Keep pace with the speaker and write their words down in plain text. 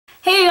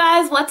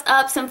guys, what's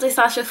up? Simply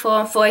Sasha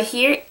 414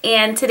 here,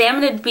 and today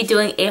I'm going to be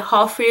doing a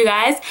haul for you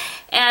guys.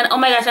 And oh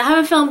my gosh, I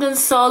haven't filmed in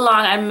so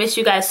long. I miss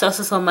you guys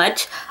so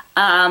much.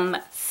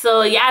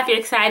 So yeah, if you're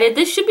excited,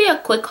 this should be a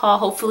quick haul,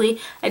 hopefully.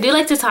 I do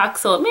like to talk,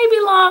 so it may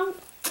be long.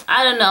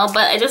 I don't know,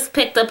 but I just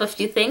picked up a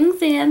few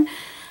things and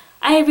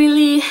I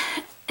really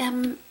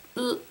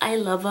I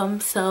love them.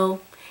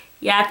 So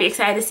yeah, if you're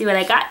excited to see what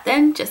I got,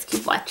 then just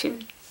keep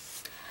watching.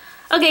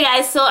 Okay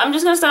guys, so I'm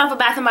just going to start off with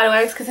Bath & Body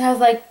Works because it has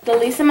like the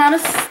least amount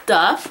of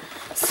stuff.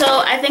 So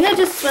I think I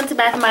just went to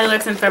Bath & Body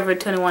Works in Forever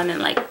 21 and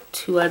like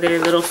 2 other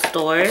little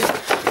stores.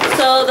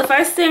 So the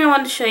first thing I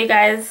wanted to show you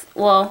guys,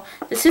 well,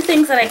 the 2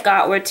 things that I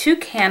got were 2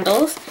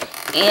 candles.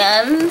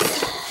 And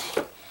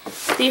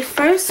the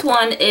first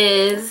one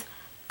is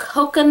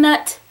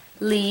coconut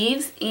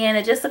leaves, and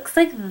it just looks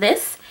like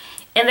this.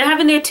 And they're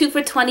having their 2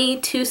 for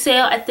 $22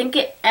 sale. I think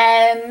it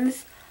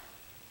ends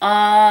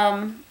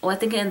well, I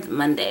think it ends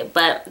Monday,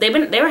 but they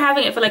were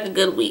having it for like a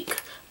good week,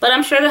 but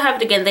I'm sure they'll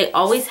have it again. They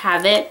always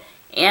have it.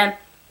 And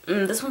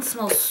this one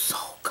smells so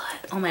good.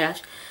 Oh my gosh,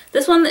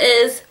 this one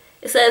is,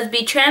 it says,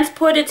 be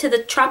transported to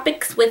the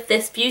tropics with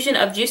this fusion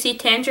of juicy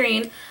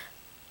tangerine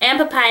and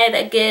papaya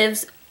that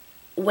gives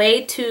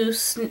way to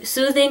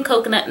soothing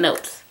coconut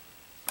notes.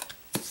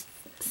 It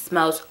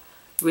smells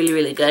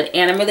really good,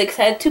 and I'm really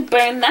excited to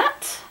burn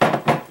that.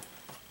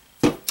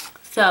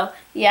 So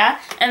yeah,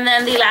 and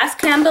then the last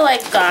candle I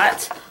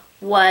got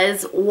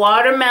was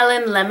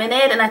watermelon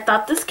lemonade, and I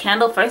thought this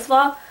candle, first of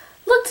all,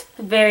 looked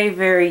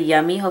very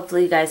yummy.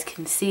 Hopefully you guys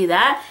can see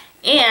that.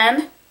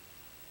 And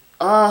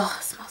oh,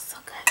 it smells so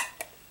good.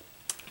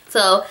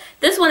 So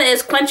this one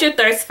is quench your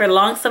thirst for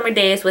long summer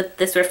days with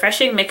this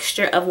refreshing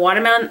mixture of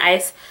watermelon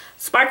ice,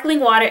 sparkling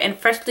water, and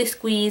freshly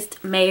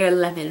squeezed Mayer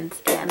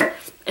lemons. And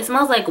it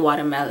smells like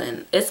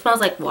watermelon. It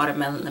smells like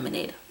watermelon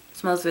lemonade. It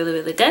smells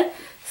really good.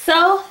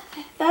 So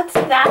that's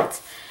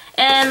that.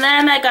 And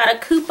then I got a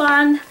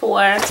coupon for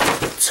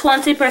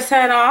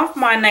 20% off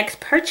my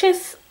next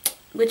purchase,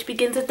 which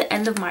begins at the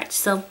end of March.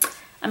 So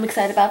I'm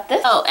excited about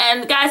this. Oh,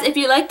 and guys, if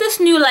you like this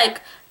new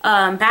like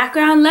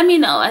background, let me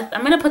know.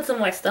 I'm gonna put some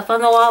more stuff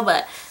on the wall,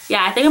 but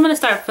yeah, I think I'm gonna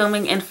start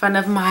filming in front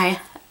of my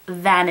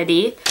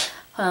vanity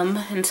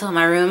until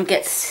my room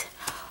gets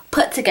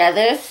put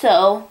together.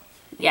 So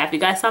yeah, if you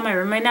guys saw my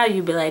room right now,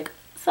 you'd be like,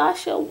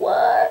 Sasha,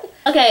 what?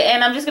 Okay,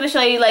 and I'm just gonna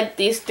show you like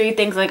these 3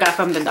 things I got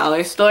from the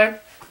dollar store.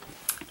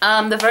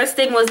 The first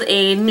thing was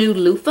a new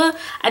loofah.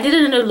 I did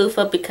a new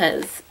loofah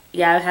because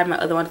yeah, I had my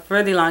other one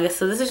for the longest.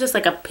 So this is just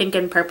like a pink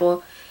and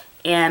purple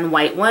and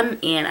white one,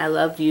 and I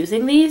love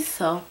using these.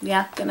 So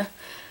yeah, I'm gonna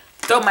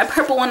throw my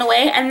purple one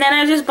away. And then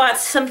I just bought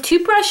some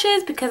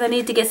toothbrushes because I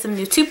need to get some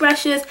new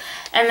toothbrushes.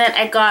 And then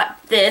I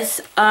got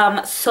this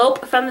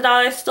soap from the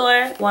dollar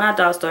store. Well, not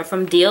dollar store,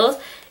 from Deals.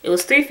 It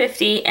was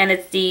 $3.50, and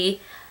it's the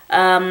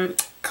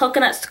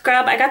coconut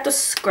scrub. I got the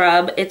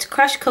scrub. It's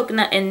crushed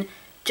coconut and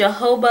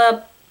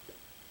jojoba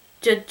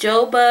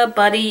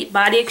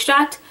body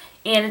extract,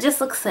 and it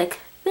just looks like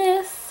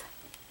this,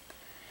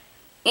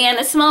 and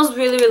it smells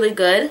really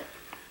good.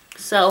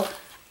 So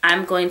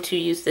I'm going to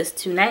use this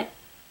tonight.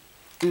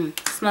 It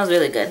smells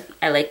really good.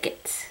 I like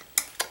it.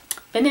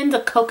 Been into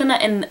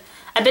coconut, and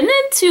I've been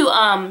into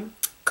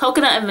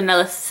coconut and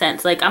vanilla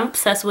scents. Like, I'm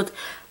obsessed with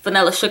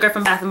vanilla sugar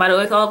from Bath & Body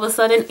Works all of a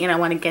sudden, and I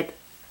want to get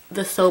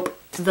the soap,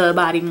 the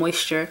body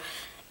moisture,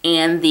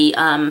 and the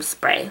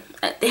spray.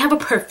 They have a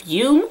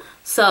perfume,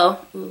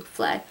 so ooh,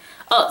 flag.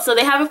 Oh, so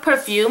they have a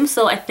perfume,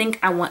 so I think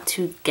I want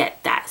to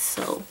get that.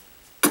 So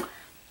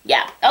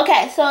yeah,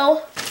 okay.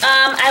 So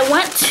I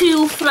went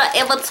to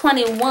Forever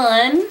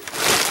 21.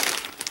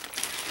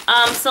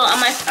 So I'm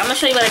gonna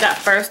show you what I got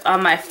first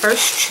on my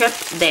first trip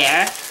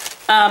there.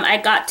 I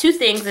got 2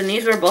 things, and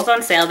these were both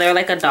on sale. They were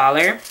like $1.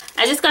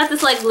 I just got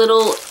this like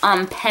little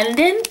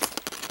pendant,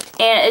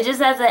 and it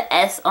just has an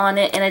S on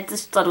it, and I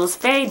just thought it was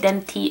very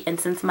dainty. And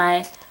since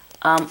my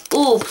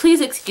ooh, please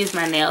excuse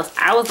my nails,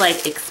 I was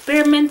like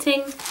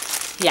experimenting.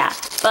 Yeah,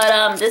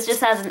 but this just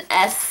has an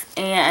S,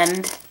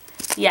 and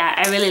yeah,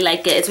 I really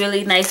like it. It's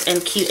really nice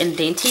and cute and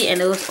dainty,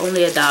 and it was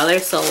only $1,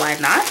 so why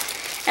not?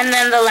 And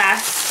then the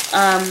last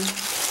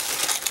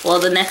well,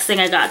 the next thing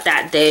I got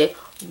that day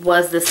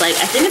was this, like,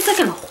 I think it's like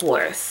a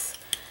horse.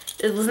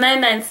 It was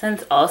 99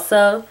 cents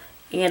also,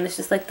 and it's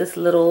just like this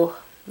little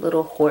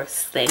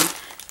horse thing.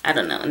 I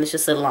don't know, and it's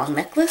just a long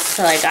necklace,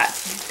 so I got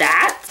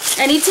that.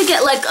 I need to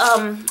get like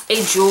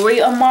a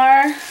jewelry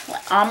armoire.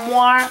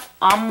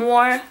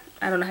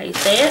 I don't know how you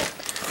say it.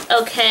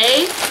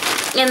 Okay,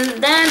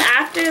 and then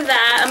after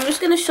that, I'm just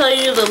gonna show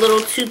you the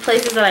little 2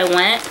 places that I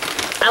went.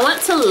 I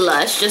went to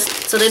Lush, just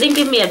so they didn't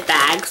give me a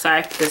bag.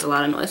 Sorry, there's a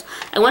lot of noise.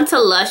 I went to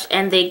Lush,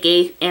 and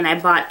I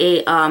bought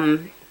a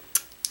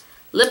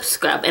lip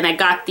scrub, and I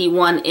got the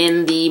one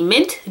in the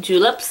mint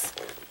juleps.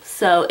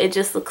 So it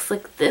just looks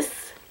like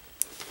this,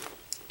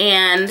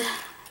 and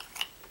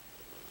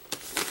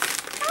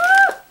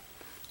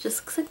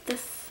just looks like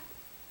this.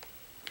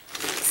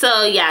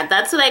 So yeah,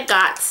 that's what I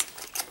got.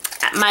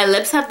 My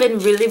lips have been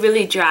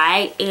really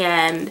dry,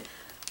 and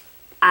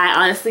I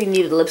honestly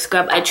needed a lip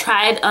scrub. I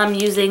tried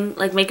using,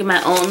 like, making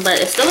my own, but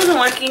it still wasn't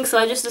working, so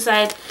I just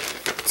decided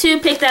to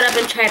pick that up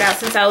and try it out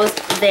since I was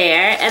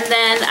there. And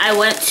then I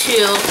went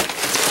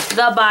to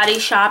the Body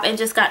Shop and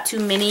just got 2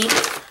 mini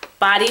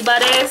body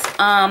butters.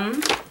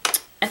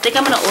 I think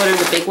I'm gonna order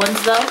the big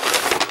ones though.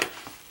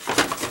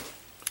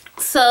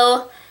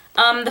 So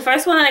the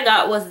first one that I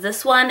got was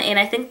this one, and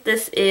I think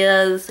this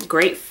is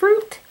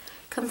grapefruit.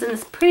 Comes in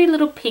this pretty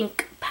little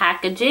pink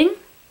packaging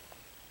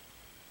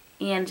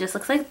and just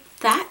looks like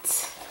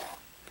that.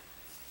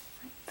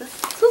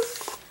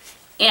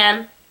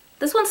 And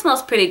this one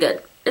smells pretty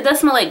good. It does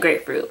smell like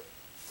grapefruit.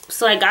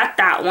 So I got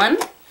that one,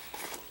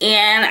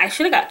 and I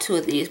should have got 2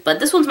 of these, but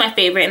this one's my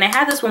favorite, and I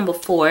had this one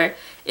before.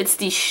 It's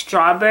the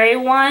strawberry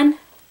one.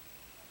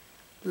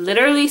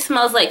 Literally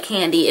smells like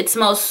candy. It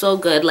smells so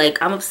good.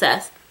 Like, I'm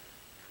obsessed.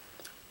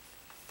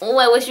 Oh,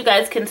 I wish you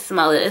guys can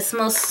smell it. It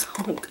smells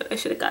so good. I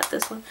should have got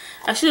this one.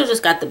 I should have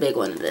just got the big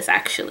one of this,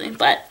 actually.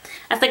 But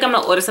I think I'm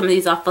going to order some of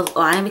these off the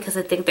line because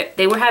I think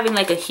they were having,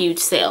 like, a huge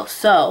sale.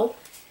 So,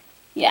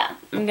 yeah.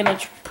 I'm going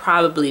to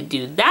probably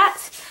do that.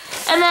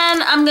 And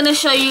then I'm going to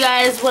show you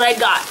guys what I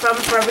got from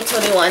Forever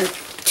 21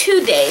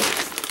 today.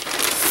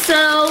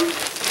 So,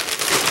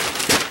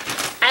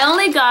 I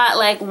only got,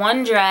 like,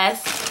 1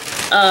 dress,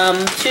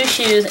 2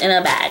 shoes, and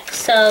a bag.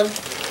 So,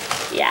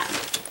 yeah.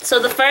 So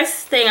the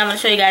first thing I'm going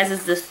to show you guys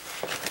is this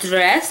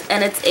dress,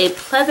 and it's a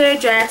pleather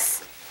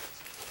dress,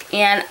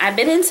 and I've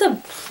been into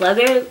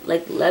pleather,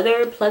 like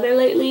leather pleather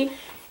lately,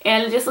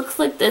 and it just looks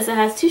like this. It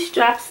has 2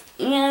 straps,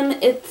 and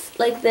it's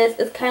like this.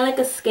 It's kind of like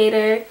a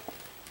skater.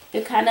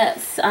 It kind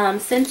of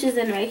cinches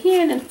in right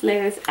here and then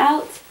flares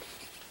out,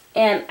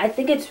 and I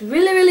think it's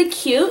really, really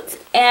cute.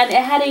 And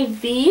it had a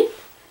V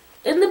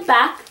in the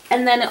back,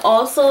 and then it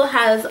also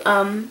has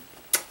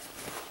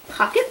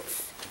pockets.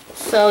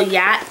 So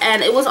yeah,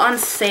 and it was on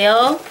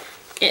sale.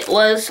 It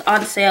was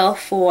on sale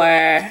for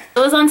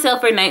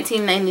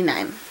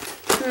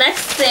 $19.99.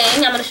 Next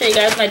thing, I'm gonna show you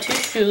guys my 2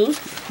 shoes.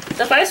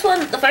 The first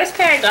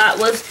pair I got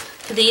was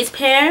these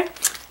pair,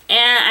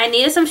 and I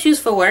needed some shoes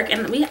for work.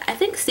 And I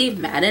think Steve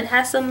Madden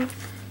has some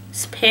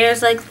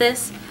pairs like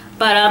this,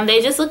 but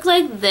they just look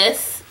like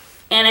this.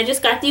 And I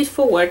just got these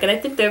for work, and I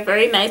think they're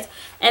very nice,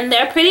 and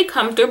they're pretty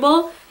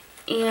comfortable.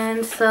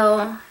 And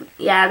so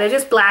yeah, they're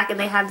just black, and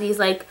they have these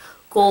like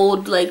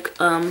gold, like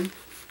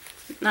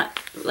not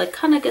like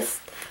kind of, guess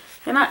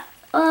they're not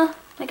I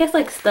guess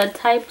like stud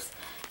types,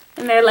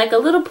 and they're like a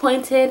little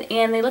pointed,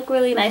 and they look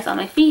really nice on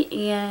my feet,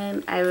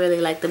 and I really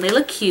like them. They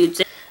look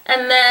cute.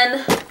 And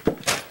then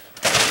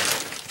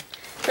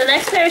the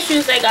next pair of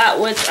shoes I got,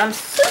 which I'm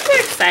super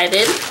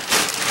excited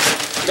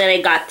that I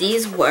got,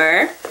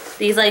 were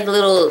these like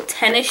little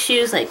tennis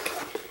shoes, like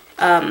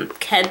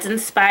Keds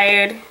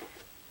inspired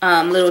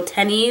little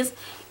tennies.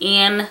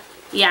 And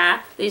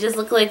yeah, they just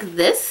look like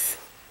this,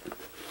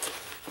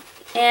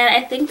 and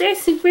I think they're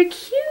super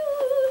cute.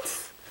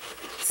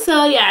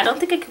 So yeah,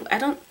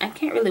 I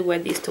can't really wear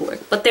these to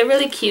work, but they're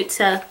really cute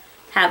to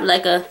have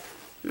like a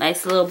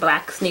nice little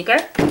black sneaker.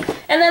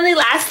 And then the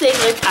last thing,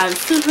 which I'm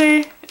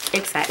super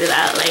excited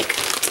about, like,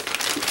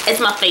 it's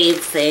my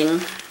favorite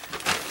thing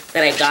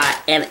that I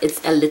got, and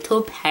it's a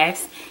little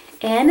purse,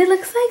 and it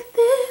looks like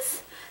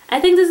this. I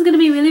think this is gonna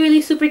be really,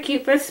 really super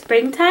cute for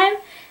springtime.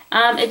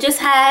 It just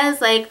has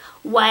like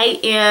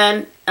white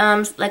and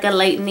like a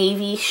light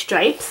navy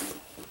stripes,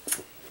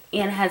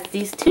 and it has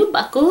these 2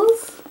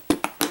 buckles,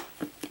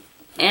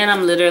 and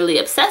I'm literally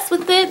obsessed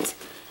with it.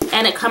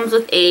 And it comes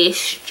with a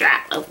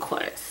strap, of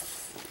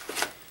course,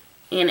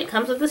 and it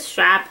comes with a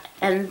strap,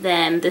 and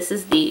then this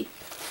is the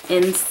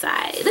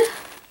inside.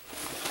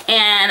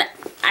 And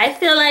I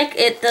feel like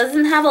it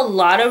doesn't have a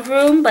lot of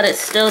room, but it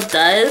still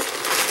does.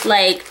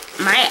 Like,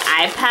 my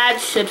iPad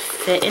should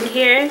fit in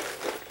here.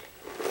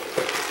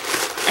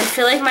 I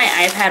feel like my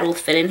iPad will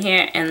fit in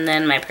here, and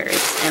then my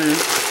purse and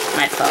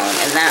my phone,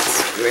 and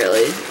that's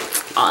really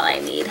all I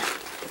need.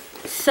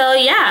 So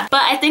yeah,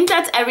 but I think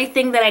that's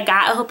everything that I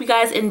got. I hope you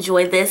guys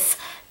enjoyed this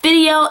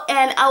video,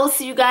 and I will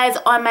see you guys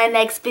on my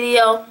next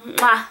video.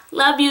 Mwah.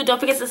 Love you. Don't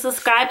forget to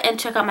subscribe and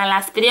check out my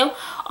last video.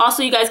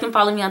 Also, you guys can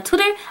follow me on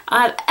Twitter.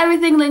 I'll have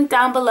everything linked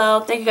down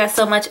below. Thank you guys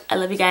so much. I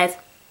love you guys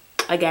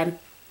again.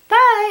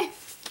 Bye.